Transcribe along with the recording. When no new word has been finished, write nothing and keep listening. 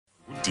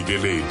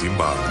jikelele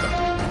imbanga.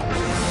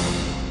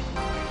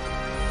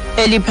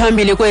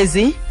 Eliphambili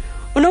kwezi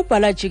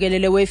Unobhala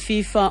jikelele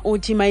weFifa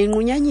uthi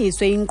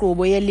mayinqunyanyiswe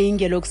inkqubo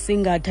yelinge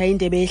lokusingatha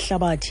indebe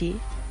yehlabathi.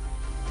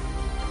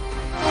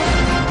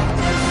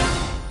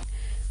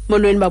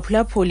 Molweni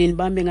baphulaphuli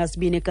nibambe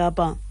ngasibini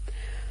eKapa.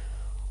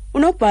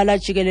 Unobhala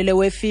jikelele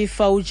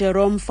weFifa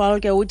uJerome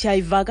Valcke uthi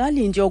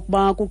ayivakali nje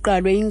yokuba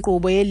kuqwalwe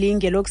inkqubo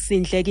yelinge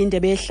lokusindleka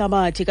indebe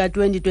yehlabathi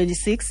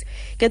ka-2026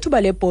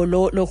 ngethuba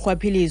lebholo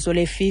lorhwaphilizo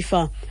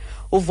leFifa.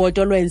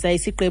 Uvoto lwenza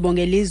isigqibo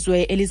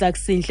ngelizwe eliza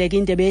kusindleka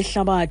indebe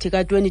yehlabathi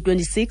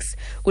ka-2026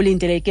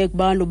 kulindeleke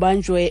kuba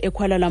lubanjwe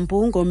eKuala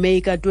Lumpur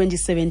ngoMeyi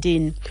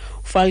ka-2017.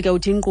 Valcke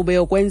uthi inkqubo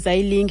yokwenza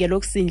ilinge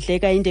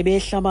lokusindleka indebe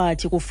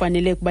yehlabathi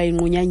kufanele kuba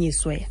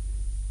inqunyanyiswe.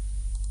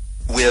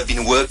 We have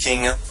been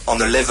working on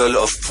the level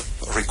of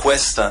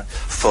request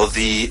for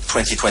the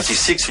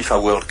 2026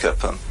 FIFA World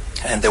Cup.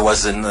 And there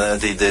was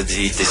the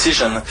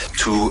decision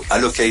to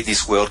allocate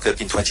this World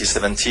Cup in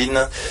 2017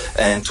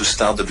 and to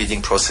start the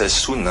bidding process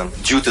soon.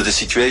 Due to the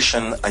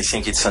situation, I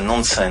think it's a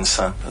nonsense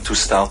to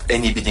start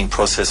any bidding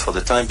process for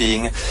the time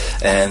being,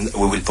 and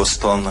we will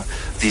postpone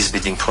this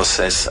bidding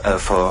process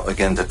for,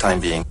 again, the time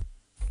being.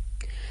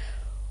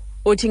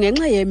 Uthi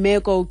ngenxa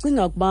yemeko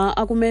ucinga ukuba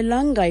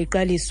akumelanga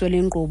iqaliswe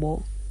le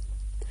nkqubo.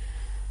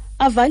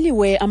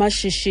 Avaliwe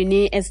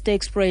amashishini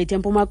e-Stakespruit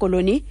eMpuma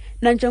Koloni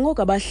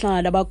nanjengoko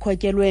abahlali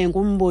abakhotyelwe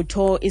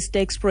ngumbutho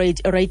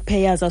i-Stakespruit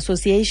Ratepayers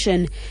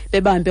Association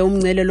bebambe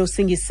umngcelelo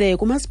osingise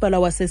kumasipala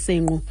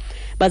waseSenqu.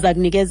 Baza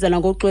kunikezela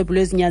ngoxwebhu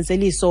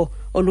lwezinyanzeliso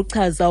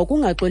oluchaza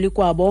ukungaxoli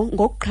kwabo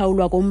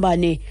ngokuqhawulwa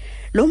kombane.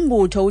 Lo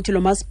mbutho uthi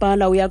lo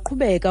masipala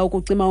uyaqhubeka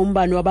ukucima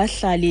umbane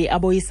wabahlali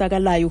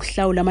aboyisakalayo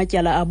ukuhlawula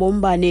amatyala abo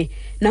ombane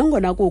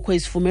nangona kukho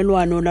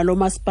isivumelwano nalo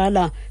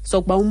masipala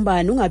sokuba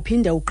umbane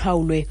ungaphinde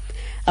uqhawulwe.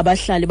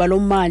 Abahlali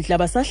balommandla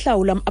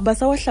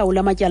abasawahlawula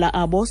amatyala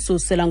abo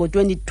susela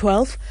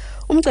ngo-2012.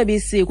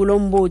 Umcebisi kulo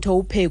mbutho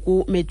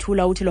uPheku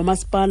Methula uthi lo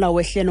masipala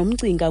wehle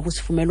nomcinga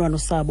kwisivumelwano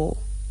sabo.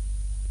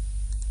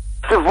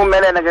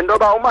 Sivumelene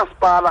ngentoba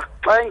umasipala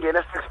xa ingena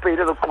e-Stakespruit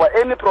ezoqhuba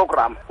any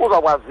program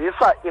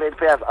uzakwazisa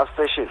i-Ratepayers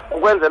Association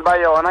ukwenzela uba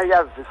yona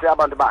yazise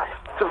abantu bayo.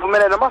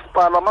 Sivumelene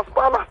umasipala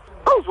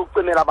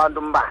awuzukucimela abantu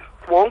umbane.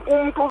 Wonke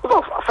umuntu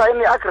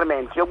uzosayina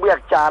i-agreement yokubuya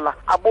kutyala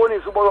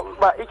abonise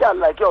uba ityala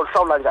lakhe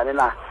yoluhlawula njani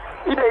na.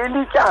 Ibe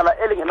ilityala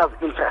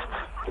elingenazi-interest.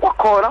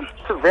 Kwakhona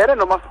sivele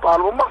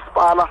nomasipala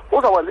umasipala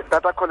uzakwenza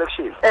i-data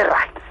collection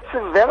right.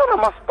 Sivele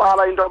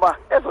nomasipala into yoba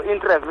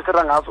ezo-interest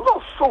bethetha ngazo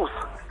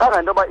uzawususa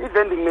kanganto yoba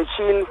i-vending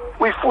machine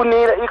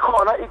uyifunile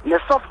ikhona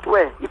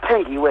ne-software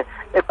ithengiwe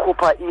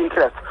ekhupha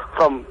i-interest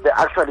from the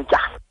actual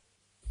ityala.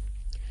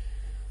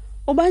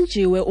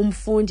 Ubanjiwe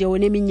umfundi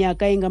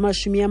oneminyaka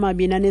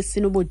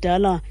engama-24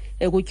 ubudala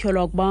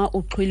ekutyholwa ukuba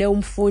uxhwile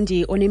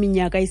umfundi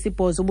oneminyaka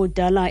 8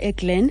 ubudala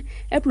eGlen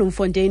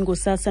eBloemfontein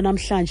kusasa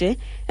namhlanje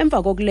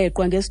emva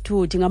kokuleqwa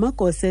ngesithuthi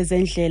ngamagosa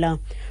ezendlela.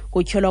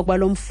 Kutyholwa ukuba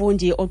lo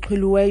mfundi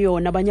oxhwiliweyo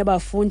nabanye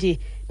abafundi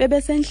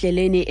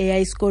bebesendleleni eya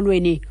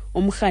esikolweni.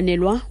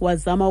 Umrhanelwa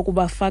wazama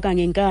ukubafaka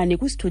ngenkani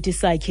kwisithuthi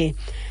sakhe.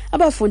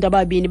 Abafundi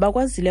ababini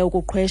bakwazile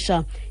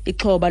ukuqhwesha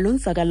ixhoba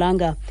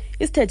lonzakalanga.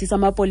 Isithethi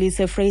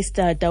samapolisa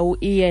eFreystata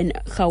uIan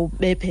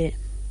Rhawubephe.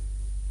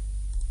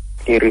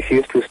 He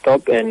refused to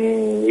stop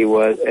and he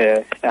was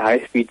a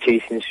high-speed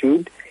chase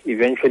ensued.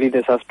 Eventually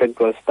the suspect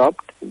was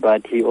stopped,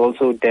 but he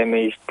also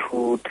damaged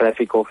 2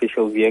 traffic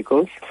official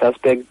vehicles.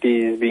 Suspect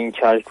is being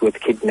charged with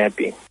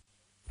kidnapping.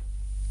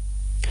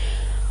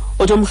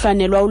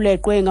 Umrhanelwa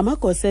uleqwe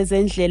ngamagosa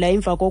ezendlela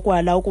emva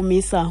kokwala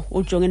ukumisa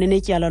ujongene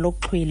netyala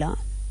lokuxhwila.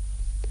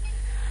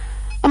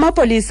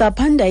 Amapolisa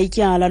aphanda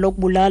ityala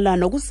lokubulala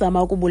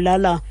nokuzama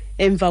ukubulala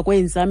emva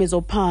kweenzame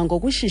zophango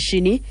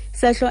kwishishini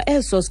sehlo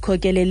eso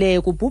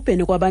sikhokelele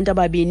kubhubheni kwabantu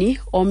ababini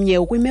omnye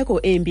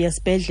ukwimeko embi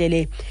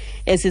esibhedlele.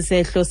 Esi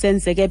sehlo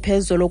senzeke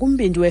phezulu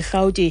kumbindi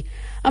weRhawuti.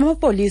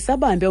 Amapolisa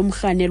abambe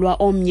umrhanelwa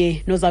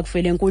omnye noza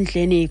kuvela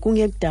enkundleni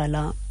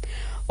kungekudala.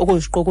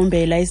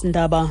 Ukuziqukumbela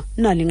izindaba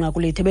nalinqa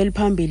kulethe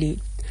beliphambili.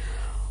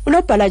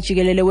 Unobhala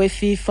jikelele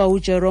weFifa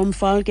uJerome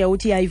Valcke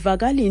uthi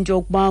ayivakali into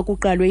yokuba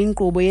kuqwalwe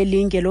inkqubo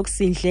yelinge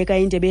lokusindleka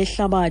indebe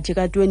yehlabathi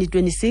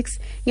ka-2026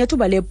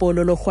 ngethuba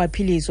lebholo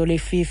lorhwaphilizo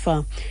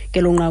leFifa.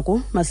 Ngelo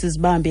nqaku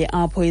masizibambe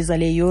apho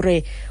izale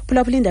yure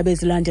phulaphula indaba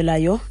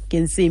ezilandelayo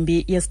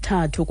ngentsimbi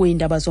yesithathu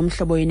kwiindaba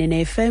zomhlobo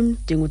yenene FM.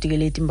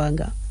 Ndingujikelele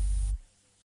imbanga.